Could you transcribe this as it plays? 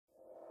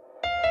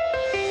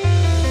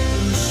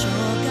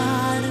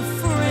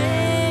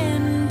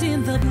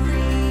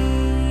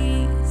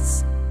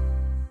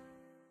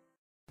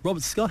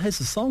Robert Scott has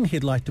a song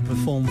he'd like to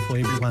perform for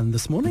everyone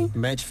this morning.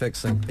 Match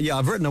fixing. Yeah,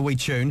 I've written a wee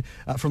tune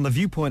from the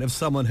viewpoint of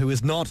someone who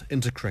is not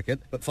into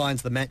cricket but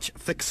finds the match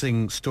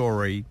fixing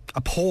story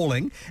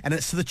appalling, and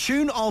it's to the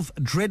tune of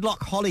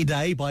Dreadlock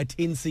Holiday by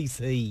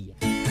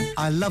 10cc.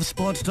 I love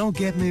sport, don't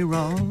get me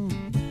wrong,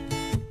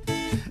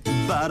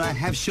 but I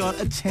have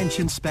short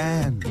attention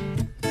span.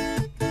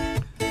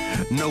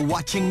 No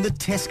watching the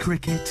test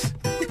cricket,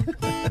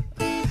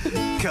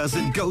 'cause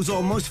it goes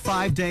almost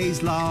 5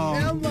 days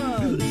long.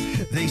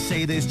 They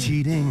say there's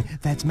cheating,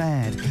 that's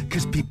mad,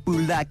 'cause people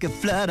like a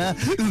flutter.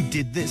 Who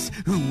did this?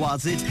 Who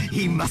was it?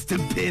 He must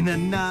have been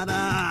another.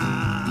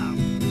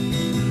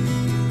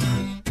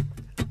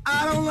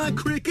 I don't like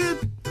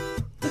cricket.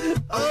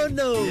 Oh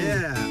no!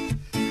 Yeah.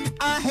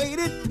 I hate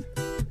it.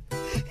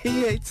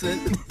 He hates it.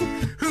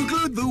 Who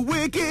glued the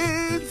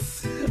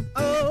wickets?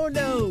 Oh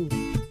no!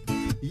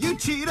 You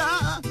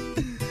cheater.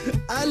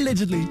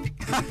 Allegedly.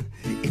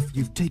 If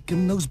you've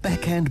taken those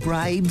backhand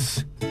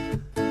bribes,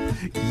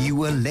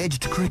 you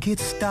alleged cricket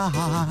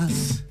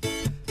stars,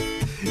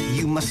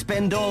 you must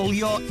spend all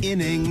your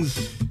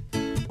innings.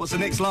 What's the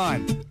next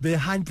line?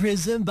 Behind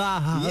prison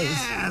bars.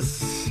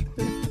 Yes!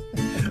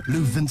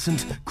 Lou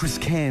Vincent, Chris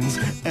Cairns,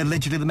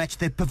 allegedly the match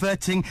they're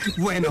perverting.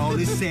 When all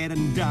is said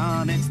and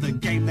done, it's the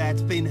game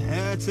that's been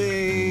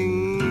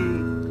hurting.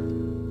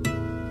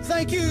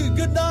 Thank you.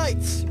 Good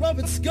night.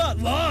 Robert Scott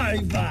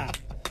live.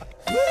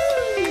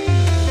 Woo!